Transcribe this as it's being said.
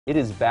It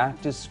is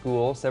back to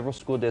school. Several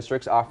school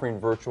districts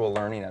offering virtual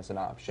learning as an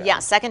option. Yeah,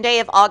 second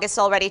day of August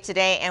already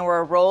today, and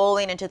we're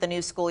rolling into the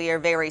new school year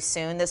very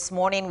soon. This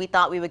morning, we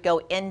thought we would go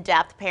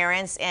in-depth,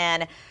 parents,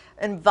 and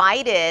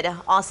invited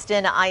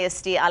Austin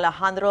ISD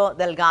Alejandro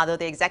Delgado,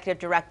 the Executive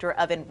Director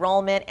of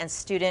Enrollment and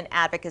Student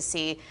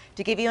Advocacy,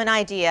 to give you an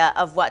idea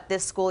of what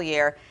this school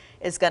year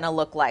is going to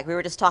look like. We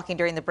were just talking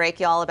during the break,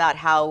 y'all, about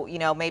how,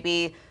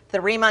 maybe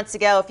 3 months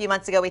ago, a few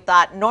months ago, we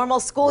thought normal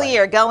school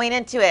year going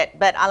into it.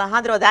 But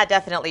Alejandro, that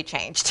definitely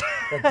changed.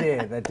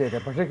 That did.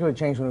 That particularly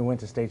changed when we went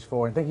to stage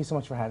 4. And thank you so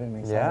much for having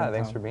me. Yeah,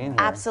 thanks for being here.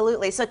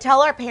 Absolutely. So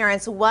tell our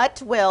parents,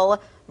 what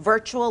will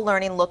virtual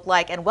learning look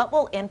like and what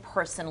will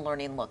in-person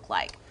learning look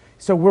like?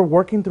 So we're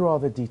working through all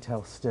the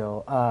details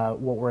still.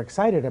 What we're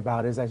excited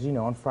about is, as you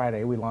know, on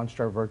Friday, we launched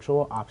our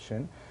virtual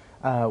option.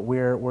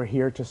 We're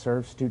here to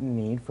serve student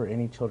need for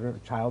any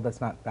child that's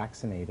not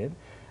vaccinated.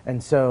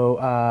 And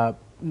so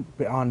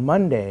on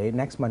Monday,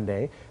 next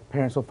Monday,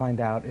 parents will find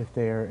out if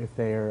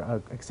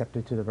they're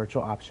accepted to the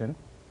virtual option.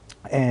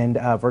 And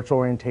virtual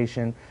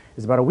orientation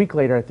is about a week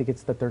later. I think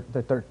it's the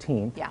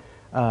 13th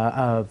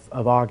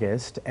of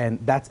August. And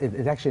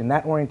it's actually in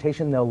that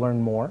orientation they'll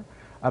learn more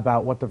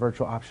about what the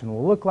virtual option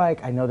will look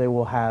like. I know they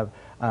will have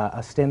a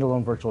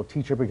standalone virtual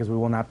teacher because we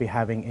will not be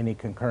having any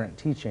concurrent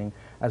teaching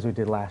as we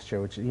did last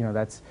year, which,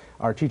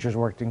 our teachers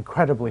worked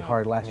incredibly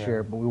hard last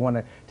year, but we want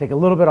to take a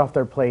little bit off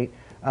their plate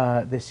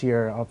this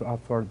year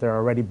for their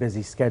already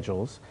busy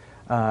schedules.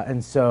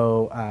 And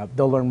so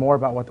they'll learn more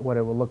about what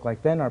it will look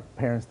like then, our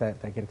parents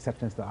that get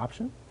acceptance to the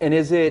option. And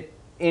is it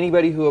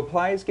anybody who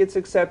applies gets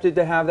accepted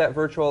to have that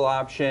virtual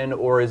option,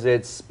 or is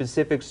it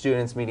specific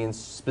students meeting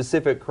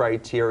specific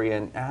criteria?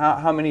 And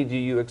how many do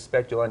you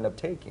expect you'll end up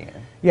taking?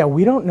 Yeah,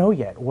 we don't know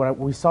yet. What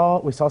we saw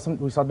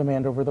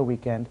demand over the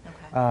weekend.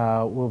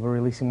 Okay. We'll be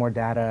releasing more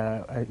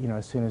data,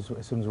 as soon as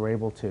we're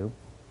able to.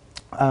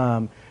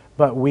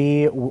 But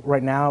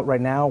right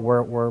now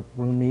we're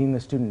meeting the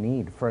student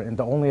need and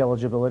the only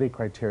eligibility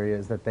criteria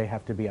is that they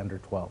have to be under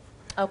 12.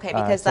 Okay,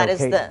 because that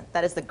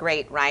is the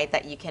great, right?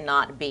 That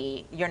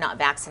you're not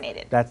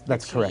vaccinated.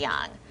 That's correct.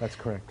 Young. That's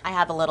correct. I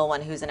have a little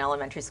one who's in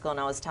elementary school, and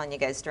I was telling you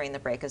guys during the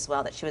break as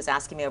well that she was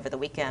asking me over the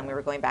weekend, we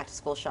were going back to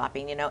school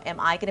shopping, am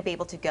I going to be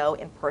able to go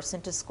in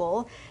person to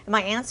school? And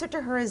my answer to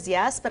her is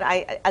yes, but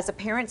as a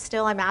parent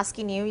still, I'm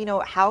asking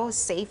you, how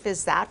safe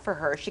is that for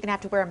her? Is she going to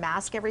have to wear a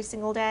mask every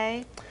single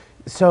day?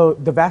 So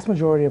the vast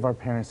majority of our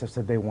parents have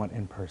said they want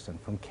in person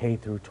from K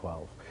through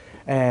 12.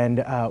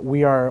 And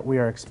we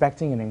are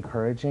expecting and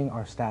encouraging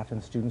our staff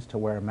and students to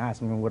wear a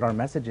mask. I mean, what our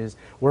message is,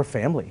 we're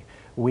family.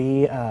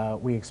 We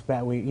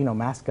expect,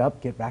 mask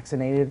up, get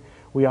vaccinated.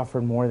 We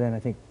offered more than, I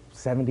think,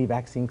 70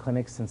 vaccine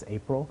clinics since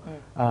April.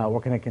 We're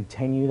going to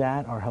continue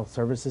that. Our health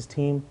services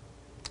team,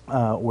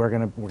 we're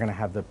gonna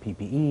have the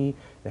PPE,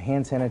 the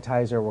hand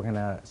sanitizer. We're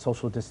gonna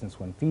social distance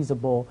when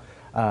feasible.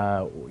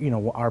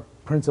 Our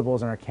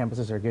principals and our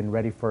campuses are getting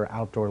ready for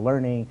outdoor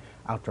learning,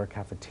 outdoor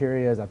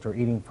cafeterias, outdoor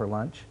eating for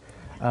lunch.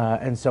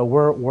 And so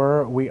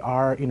we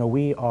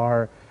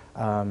are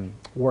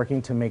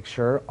working to make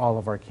sure all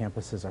of our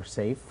campuses are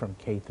safe from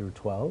K through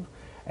 12,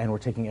 and we're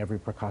taking every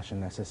precaution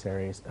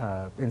necessary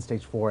in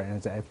stage 4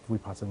 and if we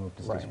possibly move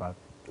to stage 5.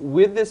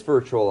 With this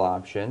virtual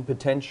option,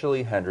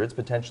 potentially hundreds,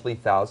 potentially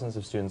thousands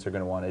of students are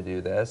going to want to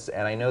do this,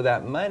 and I know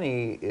that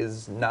money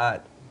is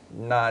not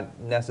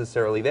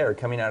necessarily there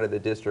coming out of the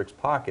district's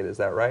pocket. Is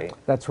that right?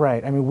 That's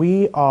right. I mean,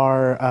 we're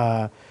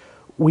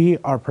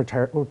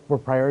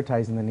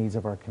prioritizing the needs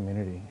of our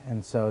community,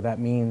 and so that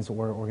means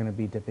we're going to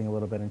be dipping a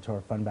little bit into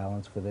our fund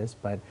balance for this.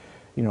 But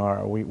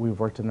we've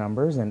worked the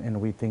numbers,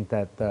 and we think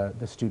that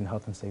the student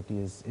health and safety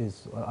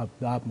is of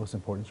the utmost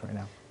importance right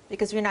now.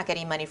 Because you're not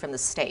getting money from the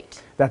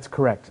state. That's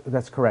correct.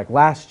 That's correct.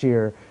 Last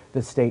year,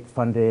 the state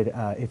funded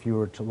if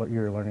you're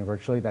learning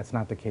virtually. That's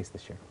not the case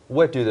this year.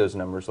 What do those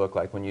numbers look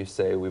like when you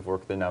say we've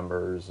worked the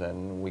numbers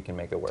and we can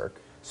make it work?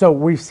 So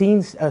we've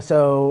seen.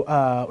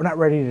 We're not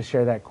ready to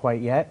share that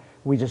quite yet.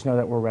 We just know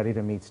that we're ready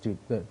to meet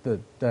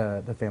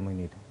the family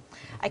need.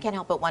 I can't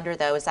help but wonder,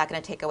 though, is that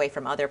going to take away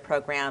from other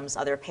programs,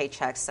 other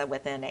paychecks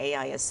within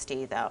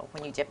AISD, though,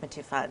 when you dip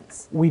into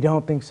funds? We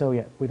don't think so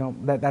yet. We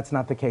don't. That's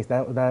not the case.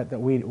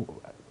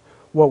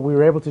 What we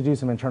were able to do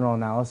some internal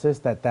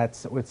analysis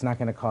it's not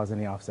going to cause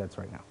any offsets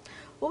right now.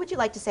 What would you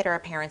like to say to our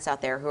parents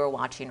out there who are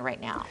watching right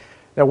now?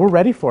 That we're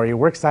ready for you.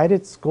 We're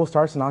excited. School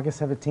starts on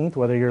August 17th,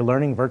 whether you're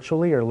learning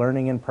virtually or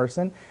learning in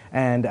person,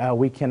 and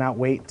we cannot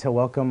wait to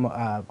welcome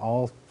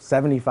all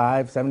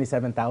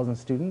 77,000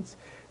 students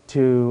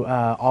to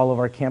all of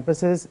our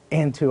campuses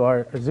and to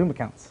our Zoom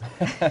accounts.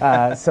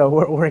 So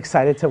we're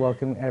excited to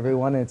welcome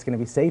everyone, and it's going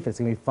to be safe, it's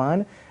going to be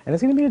fun, and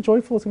it's going to be it's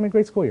going to be a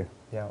great school year.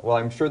 Yeah, well,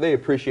 I'm sure they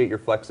appreciate your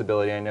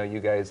flexibility. I know you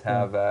guys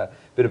have a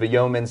bit of a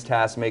yeoman's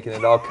task making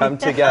it all come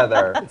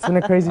together. It's been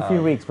a crazy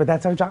few weeks, but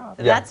that's our job.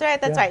 Yeah. That's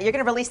right, that's right. You're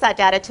going to release that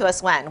data to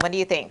us when? When do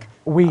you think?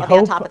 We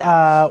hope,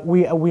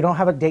 we don't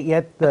have a date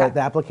yet.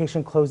 The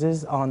application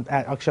closes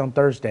actually on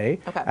Thursday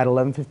at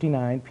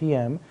 11:59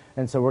 p.m.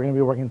 And so we're going to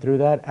be working through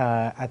that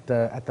at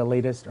the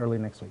latest early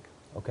next week.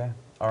 Okay.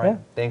 All right. Yeah.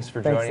 Thanks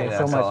for Thanks joining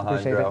so us, much.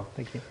 Appreciate it. Alejandro.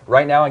 Thank you.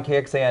 Right now on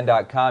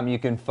KXAN.com, you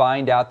can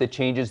find out the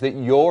changes that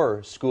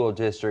your school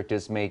district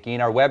is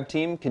making. Our web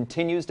team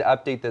continues to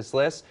update this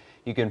list.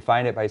 You can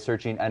find it by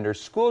searching under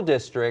School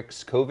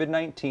Districts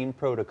COVID-19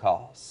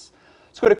 Protocols.